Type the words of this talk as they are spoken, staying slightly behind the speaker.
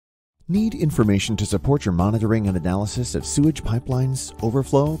Need information to support your monitoring and analysis of sewage pipelines,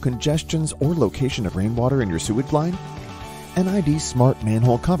 overflow, congestions, or location of rainwater in your sewage line? NID Smart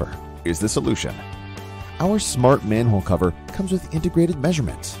Manhole Cover is the solution. Our smart manhole cover comes with integrated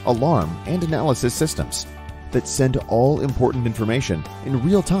measurement, alarm, and analysis systems that send all important information in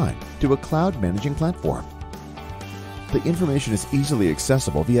real time to a cloud managing platform. The information is easily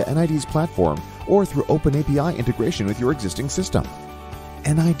accessible via NID's platform or through open API integration with your existing system.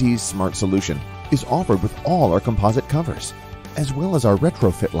 NID's smart solution is offered with all our composite covers, as well as our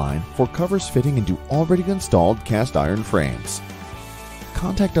retrofit line for covers fitting into already installed cast iron frames.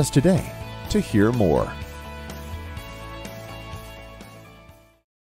 Contact us today to hear more.